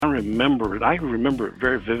remember it. I remember it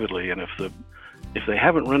very vividly. And if they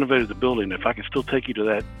haven't renovated the building, if I could still take you to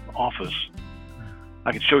that office,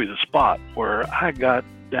 I could show you the spot where I got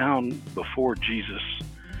down before Jesus.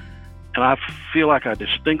 And I feel like I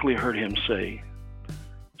distinctly heard him say,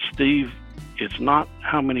 Steve, it's not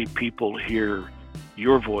how many people hear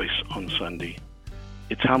your voice on Sunday.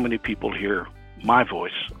 It's how many people hear my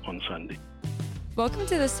voice on Sunday. Welcome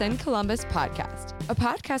to the Send Columbus podcast, a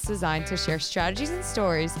podcast designed to share strategies and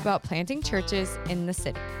stories about planting churches in the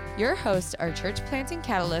city. Your hosts are church planting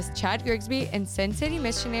catalyst Chad Grigsby and Send City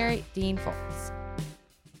missionary Dean Fultz.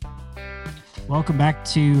 Welcome back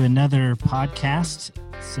to another podcast,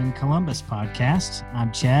 Send Columbus podcast.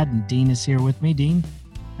 I'm Chad and Dean is here with me. Dean,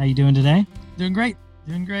 how you doing today? Doing great.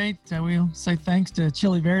 We'll say thanks to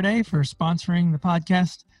Chili Verde for sponsoring the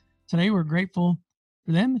podcast today. We're grateful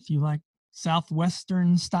for them. If you like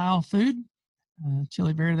Southwestern style food,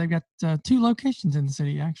 Chili Verde, they've got 2 locations in the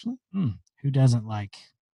city, actually. Who doesn't like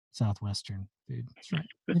Southwestern food? That's right.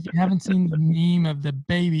 If you haven't seen the meme of the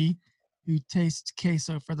baby who tastes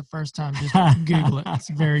queso for the first time, just Google it. It's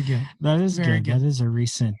very good. That is very good. That is a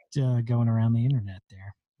recent going around the internet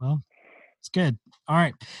there. Well, it's good. All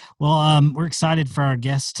right. Well, we're excited for our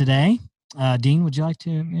guest today. Dean, would you like to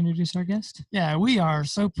introduce our guest? Yeah, we are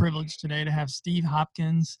so privileged today to have Steve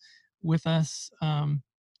Hopkins with us.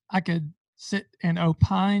 I could sit and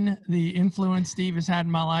opine the influence Steve has had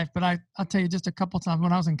in my life, but I'll tell you just a couple times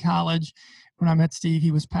when I was in college, when I met Steve, he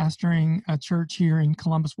was pastoring a church here in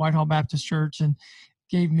Columbus, Whitehall Baptist Church, and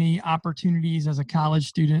gave me opportunities as a college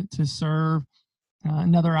student to serve.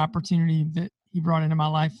 Another opportunity that he brought into my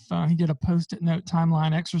life, he did a Post-it note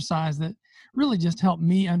timeline exercise that really just helped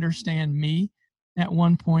me understand me at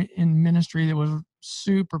one point in ministry that was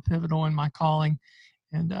super pivotal in my calling.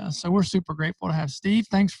 And so we're super grateful to have Steve.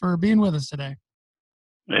 Thanks for being with us today.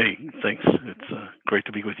 Hey, thanks. It's great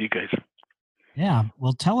to be with you guys. Yeah.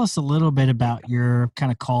 Well, tell us a little bit about your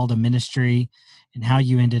kind of call to ministry and how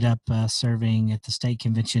you ended up serving at the state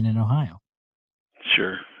convention in Ohio.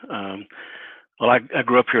 Sure. Well, I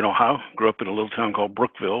grew up here in Ohio, grew up in a little town called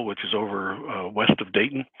Brookville, which is over west of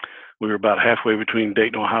Dayton. We were about halfway between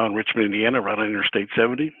Dayton, Ohio and Richmond, Indiana, right on Interstate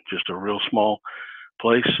 70, just a real small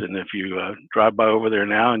place. And if you drive by over there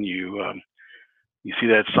now and you see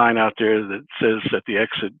that sign out there that says at the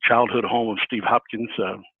exit, childhood home of Steve Hopkins,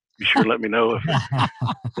 be sure to let me know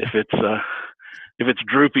if it's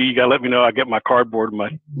droopy. You got to let me know. I get my cardboard, my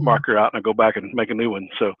marker out, and I go back and make a new one.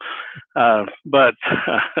 So, but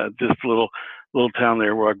just a little town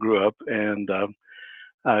there where I grew up, and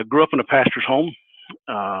I grew up in a pastor's home,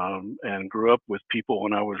 and grew up with people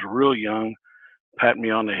when I was real young, pat me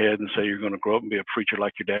on the head and say, "You're going to grow up and be a preacher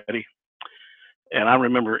like your daddy." And I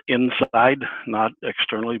remember inside, not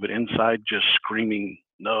externally, but inside, just screaming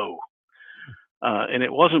no. And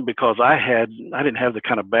it wasn't because I didn't have the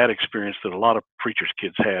kind of bad experience that a lot of preachers'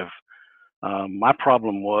 kids have. My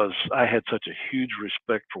problem was I had such a huge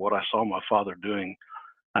respect for what I saw my father doing.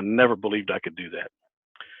 I never believed I could do that.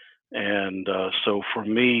 And so for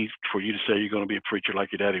me, for you to say you're going to be a preacher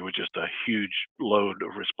like your daddy was just a huge load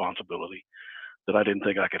of responsibility that I didn't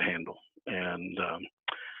think I could handle. And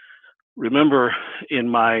remember in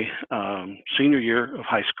my senior year of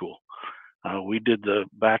high school, we did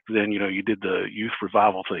back then, you did the youth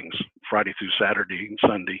revival things Friday through Saturday and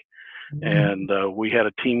Sunday. Mm-hmm. And we had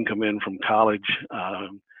a team come in from college,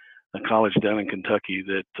 a college down in Kentucky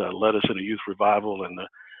that led us in a youth revival. And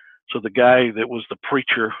so the guy that was the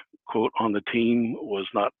preacher, quote, on the team was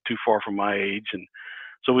not too far from my age. And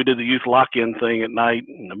so we did the youth lock-in thing at night.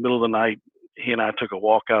 In the middle of the night, he and I took a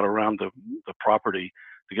walk out around the property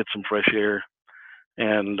to get some fresh air.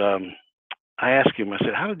 And I asked him, I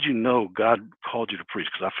said, "How did you know God called you to preach?"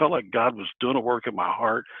 Because I felt like God was doing a work in my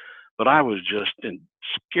heart, but I was just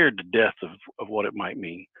scared to death of what it might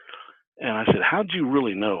mean. And I said, "How did you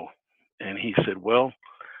really know?" And he said, "Well,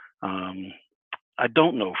 I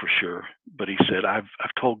don't know for sure, but," he said, I've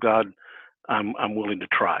told God I'm willing to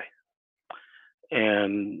try."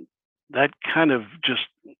 And that kind of just,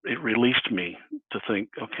 it released me to think,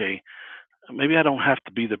 okay, maybe I don't have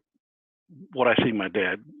to be what I see my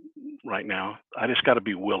dad right now. I just got to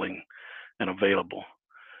be willing and available.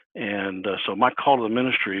 And so my call to the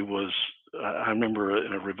ministry was, I remember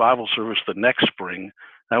in a revival service the next spring,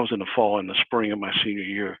 that was in the fall and the spring of my senior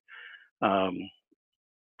year,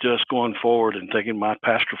 just going forward and taking my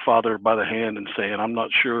pastor father by the hand and saying, "I'm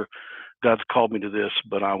not sure God's called me to this,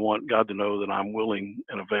 but I want God to know that I'm willing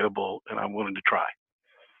and available and I'm willing to try."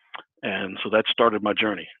 And so that started my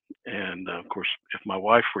journey. And of course, if my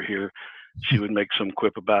wife were here, she would make some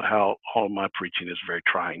quip about how all of my preaching is very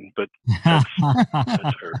trying, but that's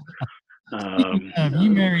her. Speaking of, you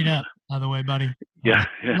married up, by the way, buddy. Yeah,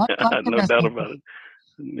 yeah, no doubt Podcast. about it.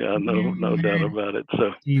 Yeah, You no doubt married. about it.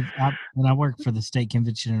 So Steve, when I worked for the state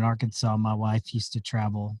convention in Arkansas, my wife used to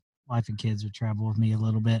travel. Wife and kids would travel with me a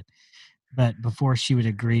little bit. But before she would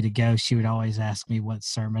agree to go, she would always ask me what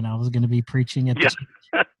sermon I was going to be preaching at the church.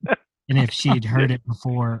 yeah, And if she'd heard it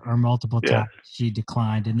before or multiple yeah, times, she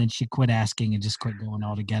declined. And then she quit asking and just quit going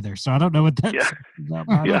altogether. So I don't know what yeah, that's about.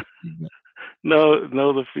 But I yeah. love you, but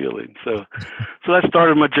Know the feeling. So that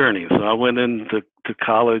started my journey. So I went into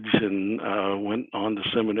college and went on to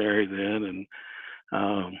seminary then,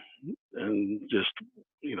 and just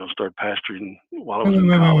started pastoring while I was in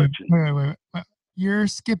college. Wait. You're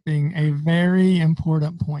skipping a very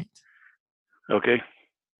important point. Okay.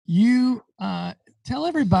 You tell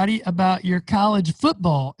everybody about your college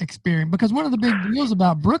football experience, because one of the big deals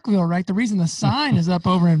about Brookville, right? The reason the sign is up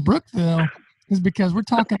over in Brookville is because we're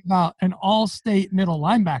talking about an all-state middle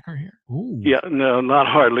linebacker here. ooh. Yeah, no, not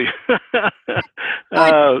hardly.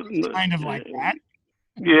 Kind of like that.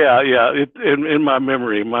 Yeah. In my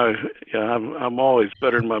memory, I'm always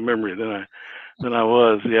better in my memory than I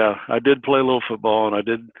was. Yeah, I did play a little football, and I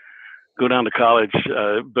did go down to college.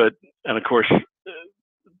 And of course,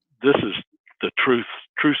 this is the true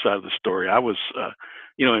side of the story. I was,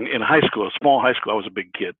 in high school, a small high school, I was a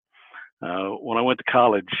big kid. When I went to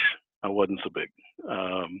college, I wasn't so big.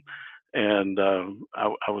 I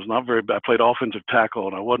was not very bad. I played offensive tackle,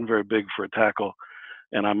 and I wasn't very big for a tackle,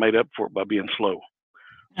 and I made up for it by being slow.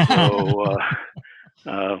 So,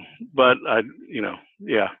 but I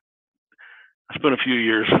spent a few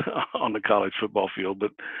years on the college football field,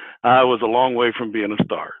 but I was a long way from being a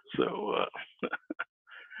star. So,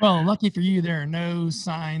 well, lucky for you, there are no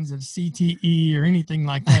signs of CTE or anything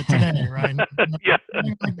like that today, right? Yeah,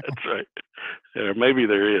 that's right. Or maybe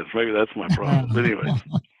there is. Maybe that's my problem. But anyway,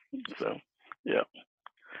 so yeah.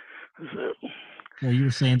 So you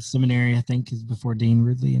were saying seminary, I think, is before Dean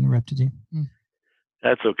rudely interrupted you.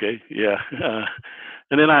 That's okay. Yeah.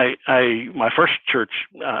 And then my first church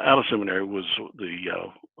out of seminary was the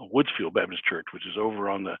Woodsfield Baptist Church, which is over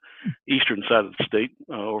on the eastern side of the state,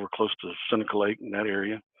 over close to Seneca Lake in that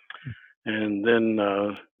area. And then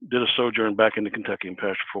did a sojourn back into Kentucky and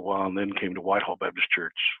pastored for a while, and then came to Whitehall Baptist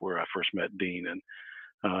Church, where I first met Dean, and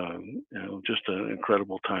just an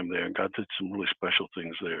incredible time there, and God did some really special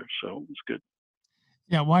things there. So it's good.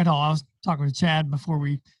 Yeah, Whitehall. I was talking with Chad before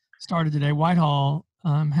we started today. Whitehall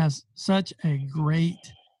has such a great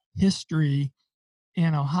history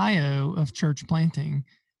in Ohio of church planting.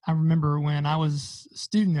 I remember when I was a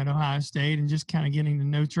student at Ohio State and just kind of getting to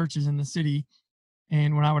know churches in the city.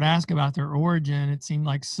 And when I would ask about their origin, it seemed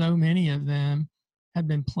like so many of them had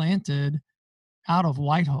been planted out of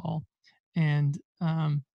Whitehall. And,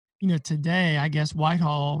 today, I guess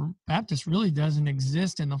Whitehall Baptist really doesn't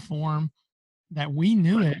exist in the form that we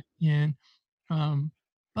knew it in.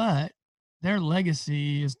 But their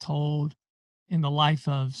legacy is told in the life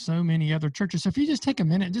of so many other churches. So if you just take a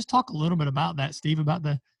minute, just talk a little bit about that, Steve, about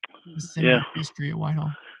the seminary history at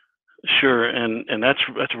Whitehall. Sure, and that's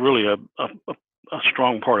really a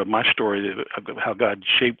strong part of my story of how God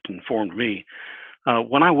shaped and formed me.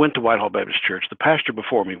 When I went to Whitehall Baptist Church, the pastor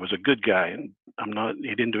before me was a good guy, and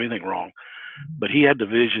he didn't do anything wrong, but he had the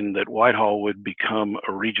vision that Whitehall would become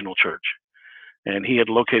a regional church. And he had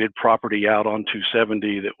located property out on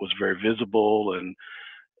 270 that was very visible,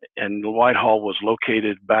 and Whitehall was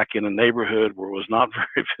located back in a neighborhood where it was not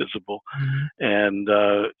very visible. And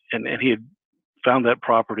he had found that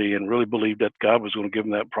property and really believed that God was going to give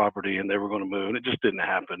them that property and they were going to move, and it just didn't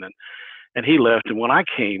happen. And he left. And when I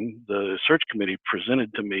came, the search committee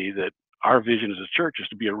presented to me that our vision as a church is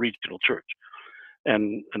to be a regional church.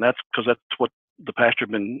 And that's because that's what the pastor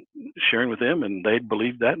had been sharing with them, and they'd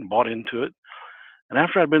believed that and bought into it. And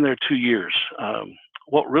after I'd been there 2 years,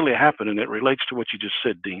 what really happened, and it relates to what you just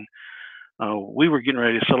said, Dean, we were getting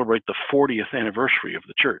ready to celebrate the 40th anniversary of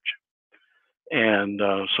the church. And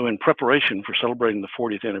so in preparation for celebrating the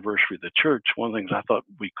 40th anniversary of the church, one of the things I thought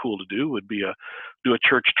would be cool to do would be do a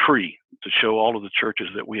church tree to show all of the churches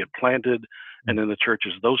that we had planted and then the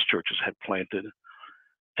churches those churches had planted.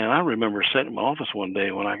 And I remember sitting in my office one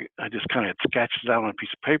day when I just kind of had sketched it out on a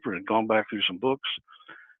piece of paper and gone back through some books.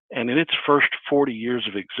 And in its first 40 years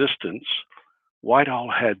of existence, Whitehall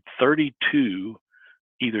had 32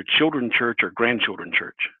 either children church or grandchildren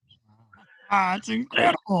church. That's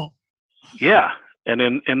incredible. Yeah. And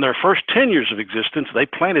in their first 10 years of existence, they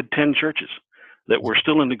planted 10 churches that were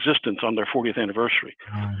still in existence on their 40th anniversary.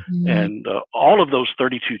 And all of those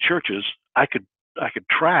 32 churches, I could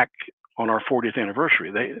track on our 40th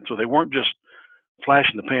anniversary. So they weren't just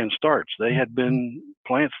flash in the pan starts. They had been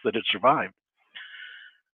plants that had survived.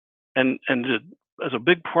 as a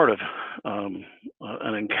big part of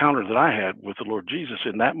an encounter that I had with the Lord Jesus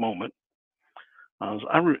in that moment,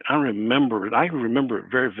 I remember it. I remember it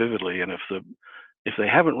very vividly. And if they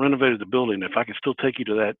haven't renovated the building, if I could still take you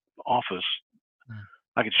to that office,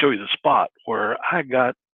 I could show you the spot where I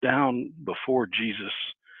got down before Jesus,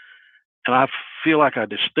 and I feel like I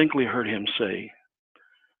distinctly heard him say,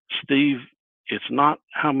 "Steve, it's not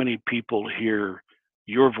how many people hear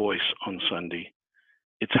your voice on Sunday.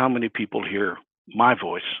 It's how many people hear my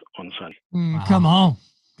voice on Sunday." Wow. Come on.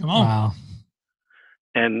 Wow.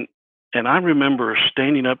 And I remember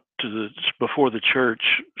standing up before the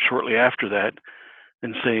church shortly after that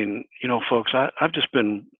and saying, folks, I've just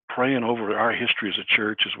been praying over our history as a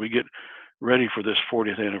church as we get ready for this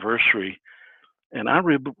 40th anniversary. And I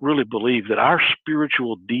really believe that our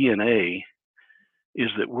spiritual DNA is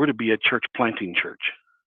that we're to be a church planting church.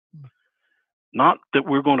 Not that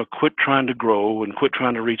we're going to quit trying to grow and quit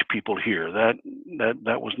trying to reach people here. That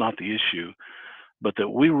was not the issue, but that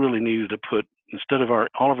we really needed to put, instead of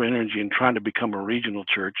all of our energy in trying to become a regional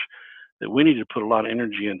church, that we needed to put a lot of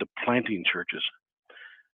energy into planting churches.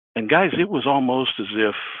 And guys, it was almost as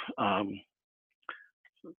if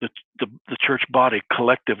the church body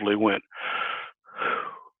collectively went,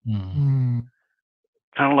 kind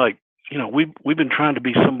of like, we've been trying to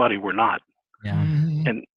be somebody we're not. Yeah.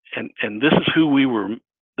 And this is who we were.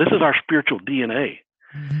 This is our spiritual DNA.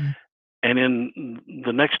 And in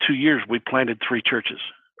the next 2 years, we planted 3 churches.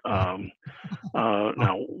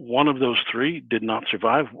 Now, one of those 3 did not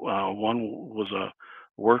survive. One was a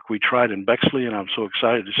work we tried in Bexley, and I'm so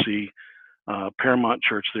excited to see Paramount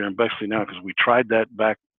Church there in Bexley now, because we tried that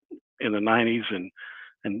back in the 90s,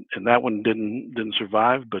 and that one didn't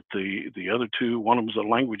survive. But the other 2, one of them was a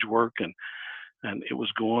language work, and it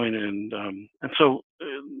was going, and so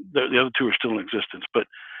the other 2 are still in existence. But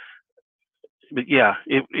yeah,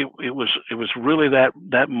 it was really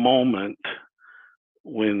that moment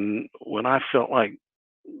when I felt like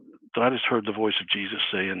that I just heard the voice of Jesus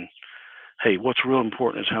saying, "Hey, what's real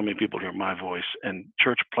important is how many people hear my voice," and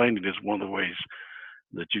church planting is one of the ways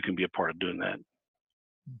that you can be a part of doing that.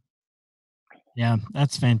 Yeah,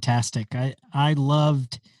 that's fantastic. I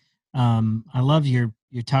loved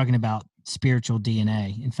you're talking about spiritual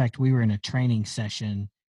DNA. In fact, we were in a training session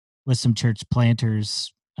with some church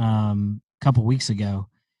planters a couple weeks ago,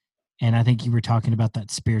 and I think you were talking about that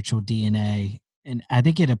spiritual DNA, and I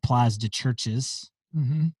think it applies to churches,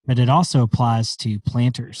 but it also applies to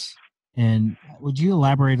planters. And would you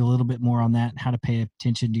elaborate a little bit more on that, how to pay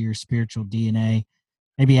attention to your spiritual DNA,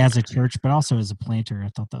 maybe as a church, but also as a planter? I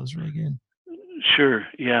thought that was really good. Sure.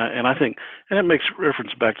 Yeah. And I think, and it makes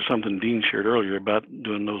reference back to something Dean shared earlier about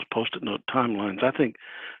doing those Post-it note timelines. I think,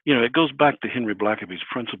 it goes back to Henry Blackaby's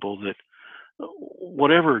principle that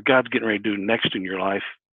whatever God's getting ready to do next in your life,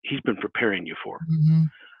 he's been preparing you for.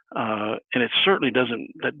 And it certainly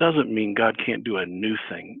doesn't mean God can't do a new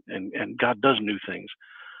thing, and God does new things,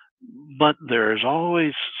 but there's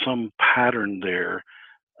always some pattern there,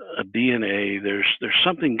 a DNA. There's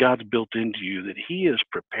something God's built into you that he is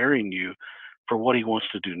preparing you for what he wants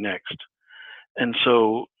to do next. And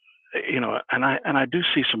so, and I do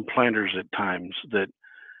see some planters at times that,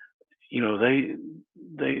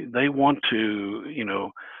 they want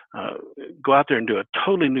to, go out there and do a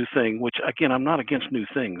totally new thing, which again, I'm not against new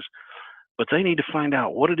things, but they need to find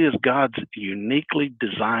out what it is God's uniquely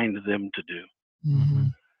designed them to do.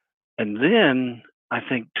 And then I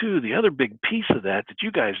think too, the other big piece of that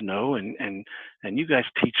you guys know, and you guys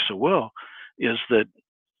teach so well, is that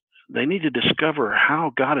they need to discover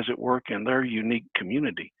how God is at work in their unique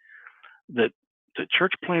community. That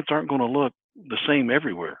church plants aren't going to look the same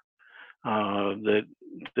everywhere. That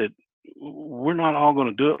we're not all going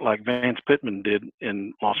to do it like Vance Pittman did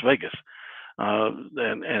in Las Vegas.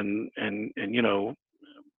 And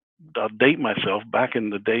I'll date myself back in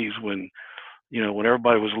the days when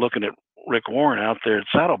everybody was looking at Rick Warren out there at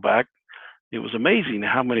Saddleback. It was amazing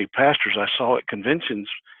how many pastors I saw at conventions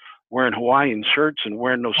wearing Hawaiian shirts and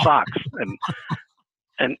wearing no socks,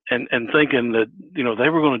 and thinking that they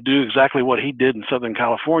were going to do exactly what he did in Southern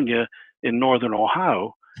California in Northern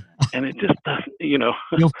Ohio, and it just doesn't.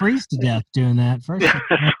 You'll freeze to death doing that. First,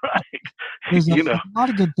 that's right. There's a lot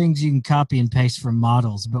of good things you can copy and paste from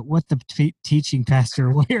models, but what the teaching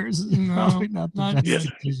pastor wears is probably not the best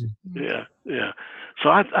decision. Yeah. So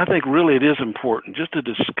I think really it is important just to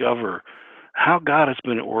discover how God has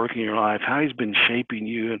been at work in your life, how he's been shaping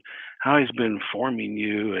you, and how he's been forming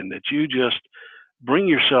you, and that you just bring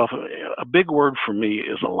yourself. A big word for me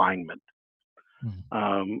is alignment.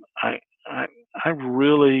 I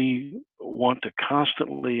really want to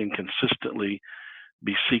constantly and consistently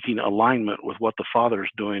be seeking alignment with what the Father is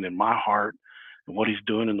doing in my heart and what He's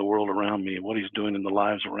doing in the world around me and what He's doing in the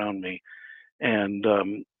lives around me. And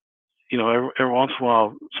every once in a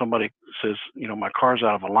while somebody says, my car's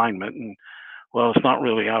out of alignment, and well, it's not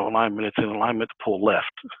really out of alignment. It's in alignment to pull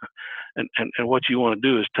left. and what you want to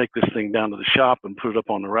do is take this thing down to the shop and put it up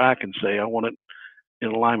on the rack and say, I want it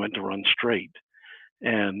in alignment to run straight.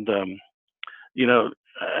 And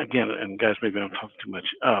again, and guys, maybe I'm talking too much.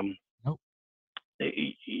 Nope.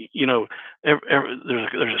 There's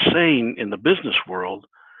a saying in the business world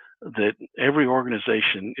that every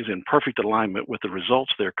organization is in perfect alignment with the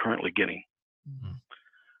results they're currently getting. Mm-hmm.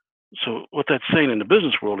 So what that's saying in the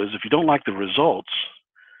business world is, if you don't like the results,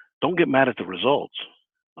 don't get mad at the results.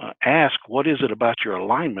 Ask, what is it about your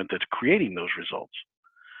alignment that's creating those results?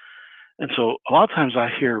 And so a lot of times I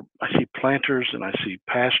see planters and I see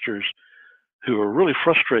pastors who are really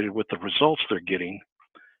frustrated with the results they're getting.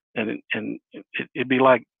 And it'd be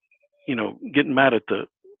like, getting mad at the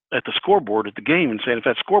scoreboard at the game and saying, if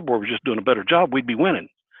that scoreboard was just doing a better job, we'd be winning.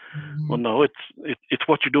 Mm-hmm. Well, no, it's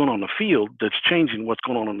what you're doing on the field that's changing what's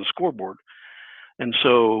going on the scoreboard. And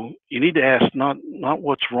so you need to ask not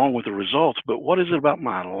what's wrong with the results, but what is it about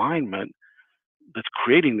my alignment that's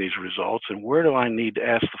creating these results, and where do I need to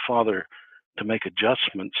ask the Father to make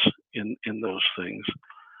adjustments in those things,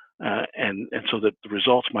 and so that the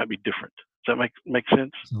results might be different. Does that make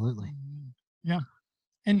sense? Absolutely. Yeah.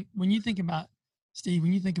 And when you think about, Steve,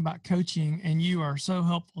 when you think about coaching, and you are so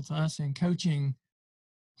helpful to us in coaching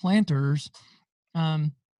planters,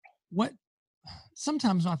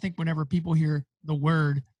 sometimes I think whenever people hear the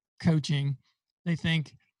word coaching, they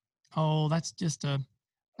think, oh, that's just a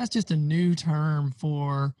new term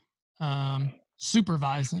for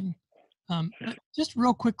supervising. But just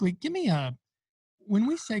real quickly, give me when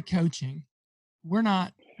we say coaching, we're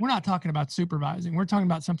not talking about supervising. We're talking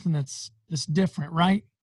about something that's different, right?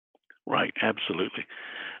 Right, absolutely.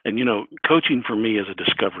 And coaching for me is a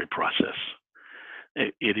discovery process.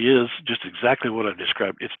 It is just exactly what I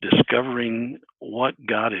described. It's discovering what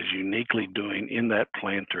God is uniquely doing in that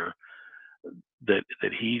planter that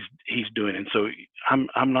he's doing. And so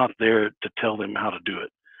I'm not there to tell them how to do it.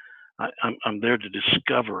 I'm there to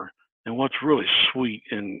discover. And what's really sweet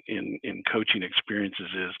in coaching experiences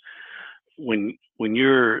is when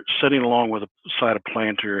you're sitting along with a side of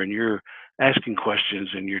planter and you're asking questions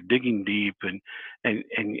and you're digging deep and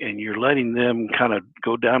you're letting them kind of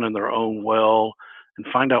go down in their own well and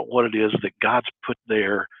find out what it is that God's put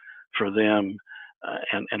there for them,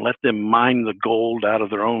 and let them mine the gold out of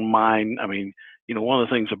their own mine. I mean, one of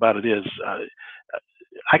the things about it is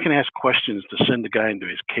I can ask questions to send the guy into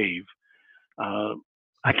his cave.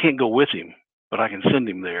 I can't go with him, but I can send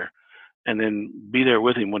him there and then be there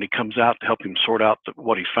with him when he comes out to help him sort out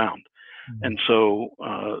what he found. Mm-hmm. And so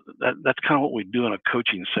that's kind of what we do in a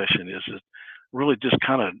coaching session is really just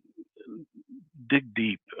kind of dig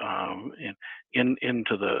deep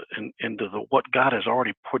into the what God has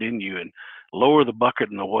already put in you, and lower the bucket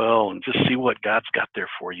in the well and just see what God's got there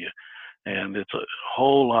for you. And it's a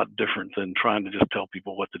whole lot different than trying to just tell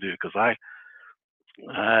people what to do, because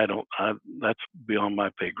that's beyond my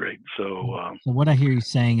pay grade. So what I hear you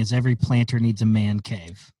saying is every planter needs a man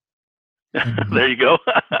cave. There you go.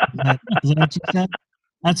 Is that what you said?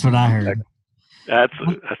 That's what I heard. That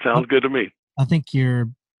sounds good to me. I think you're,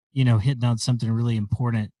 hitting on something really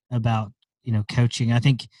important about, coaching. I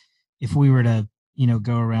think if we were to,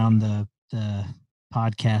 go around the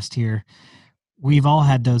podcast here, we've all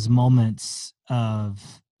had those moments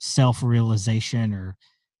of self-realization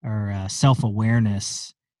or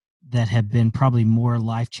self-awareness that have been probably more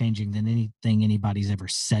life-changing than anything anybody's ever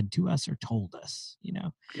said to us or told us. Yeah.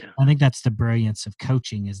 I think that's the brilliance of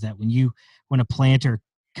coaching, is that when a planter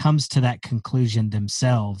comes to that conclusion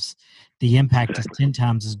themselves, the impact is 10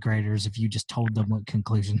 times as greater as if you just told them what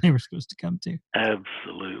conclusion they were supposed to come to.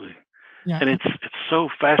 Absolutely. Yeah. And it's so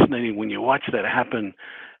fascinating when you watch that happen,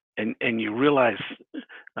 and you realize,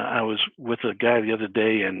 I was with a guy the other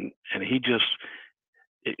day, and he just,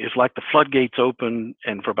 it's like the floodgates open,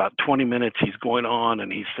 and for about 20 minutes he's going on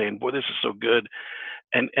and he's saying, boy, this is so good.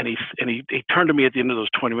 And he turned to me at the end of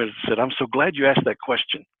those 20 minutes and said, I'm so glad you asked that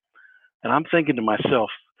question. And I'm thinking to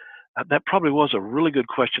myself, that probably was a really good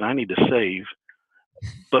question I need to save.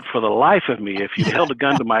 But for the life of me, if you'd held a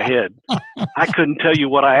gun to my head, I couldn't tell you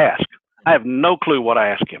what I asked. I have no clue what I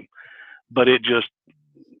asked him. But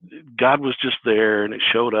God was just there, and it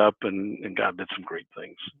showed up, and God did some great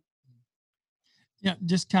things. Yeah,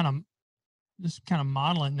 just kind of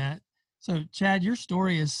modeling that. So, Chad, your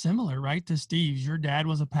story is similar, right, to Steve's. Your dad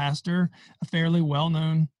was a pastor, a fairly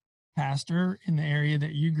well-known pastor in the area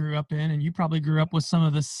that you grew up in, and you probably grew up with some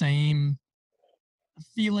of the same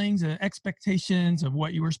feelings and expectations of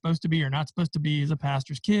what you were supposed to be or not supposed to be as a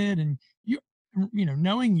pastor's kid. And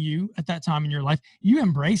knowing you at that time in your life, you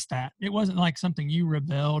embraced that. It wasn't like something you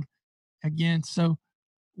rebelled against. So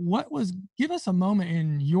give us a moment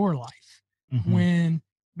in your life when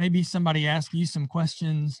maybe somebody asked you some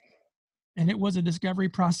questions and it was a discovery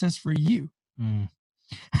process for you.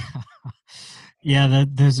 Yeah,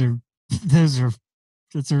 that's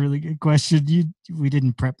a really good question. We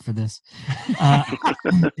didn't prep for this.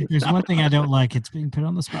 If there's one thing I don't like, it's being put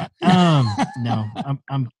on the spot. No,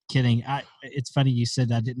 I'm kidding. It's funny you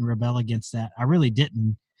said I didn't rebel against that. I really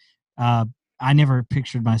didn't. I never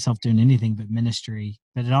pictured myself doing anything but ministry,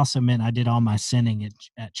 but it also meant I did all my sinning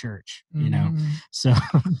at church, So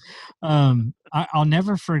I'll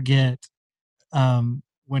never forget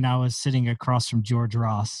when I was sitting across from George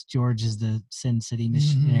Ross. George is the Sin City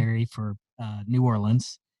missionary for New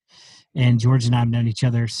Orleans. And George and I have known each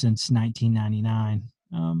other since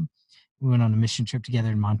 1999. We went on a mission trip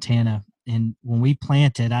together in Montana. And when we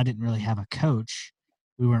planted, I didn't really have a coach.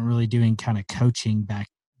 We weren't really doing kind of coaching back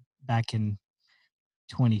in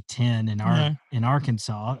 2010 in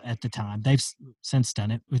Arkansas at the time. They've since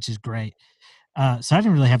done it, which is great. So I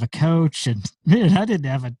didn't really have a coach, and man, I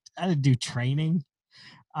didn't do training.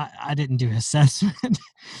 I didn't do assessment.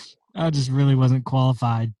 I just really wasn't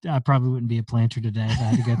qualified. I probably wouldn't be a planter today if I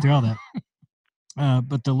had to go through all that.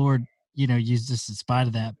 But the Lord, used us in spite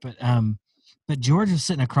of that. But George was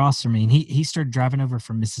sitting across from me, and he started driving over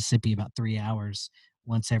from Mississippi about 3 hours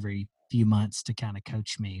once every few months to kind of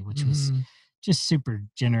coach me, which was just super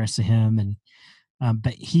generous of him. And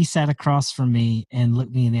but he sat across from me and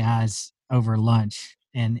looked me in the eyes over lunch,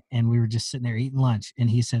 and we were just sitting there eating lunch, and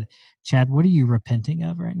he said, "Chad, what are you repenting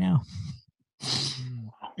of right now?"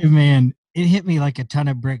 Man, it hit me like a ton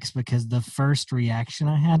of bricks, because the first reaction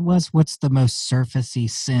I had was, what's the most surfacey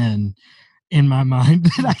sin in my mind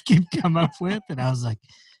that I could come up with? And I was like,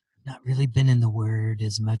 not really been in the Word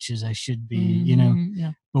as much as I should be,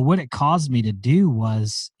 Yeah. But what it caused me to do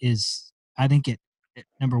is I think it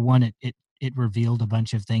number one, it revealed a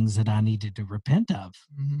bunch of things that I needed to repent of,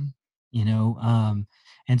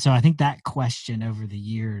 and so I think that question over the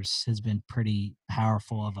years has been pretty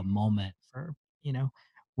powerful of a moment for,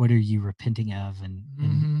 what are you repenting of? And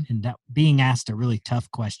that being asked a really tough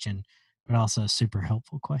question, but also a super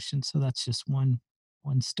helpful question. So that's just one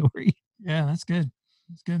story. Yeah, that's good.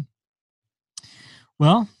 That's good.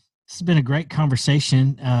 Well, this has been a great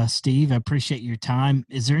conversation, Steve. I appreciate your time.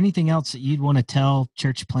 Is there anything else that you'd want to tell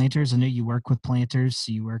church planters? I know you work with planters.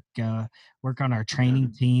 You work on our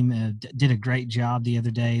training team. Did a great job the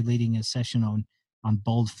other day leading a session on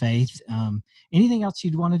bold faith. Anything else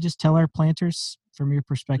you'd want to just tell our planters from your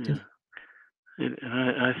perspective? Yeah.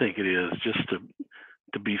 I think it is just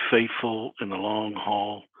to be faithful in the long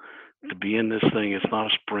haul, to be in this thing. It's not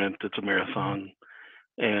a sprint, it's a marathon.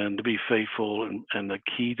 And to be faithful, and the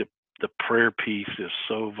key to the prayer piece is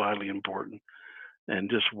so vitally important. And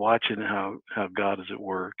just watching how God is at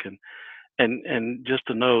work, and just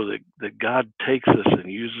to know that God takes us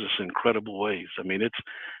and uses us in incredible ways. I mean,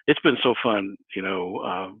 it's been so fun.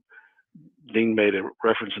 Dean made a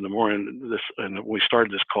reference in the morning and we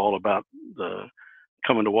started this call about the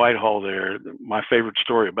coming to Whitehall there. My favorite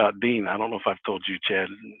story about Dean, I don't know if I've told you, Chad.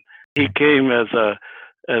 He came as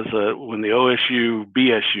when the OSU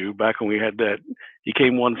BSU, back when we had that, he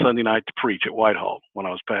came one Sunday night to preach at Whitehall when I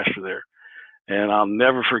was pastor there. And I'll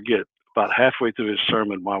never forget, about halfway through his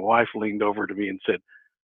sermon, my wife leaned over to me and said,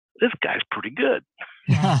 "This guy's pretty good."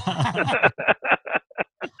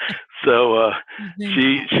 So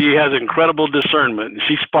she has incredible discernment, and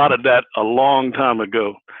she spotted that a long time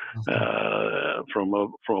ago from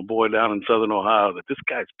a boy down in Southern Ohio, that this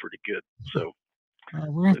guy's pretty good. So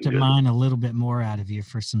we're going to have to mine a little bit more out of you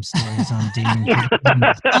for some stories on Dean.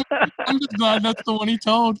 I'm just glad that's the one he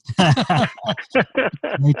told.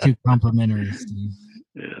 Way too complimentary, Steve.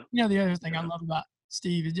 Yeah. The other thing I love about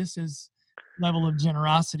Steve is just his level of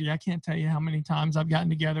generosity. I can't tell you how many times I've gotten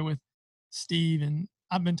together with Steve, and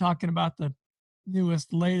I've been talking about the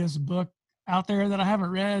latest book out there that I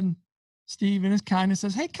haven't read. Steve, in his kindness,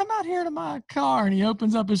 says, "Hey, come out here to my car," and he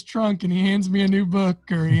opens up his trunk and he hands me a new book,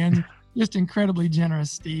 or he hands. Just incredibly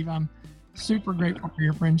generous, Steve. I'm super grateful for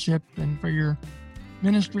your friendship and for your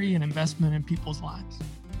ministry and investment in people's lives.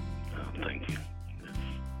 Oh, thank you.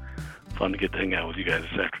 It's fun to get to hang out with you guys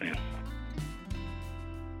this afternoon.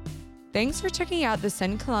 Thanks for checking out the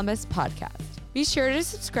Sin Columbus podcast. Be sure to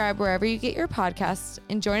subscribe wherever you get your podcasts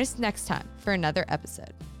and join us next time for another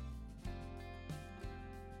episode.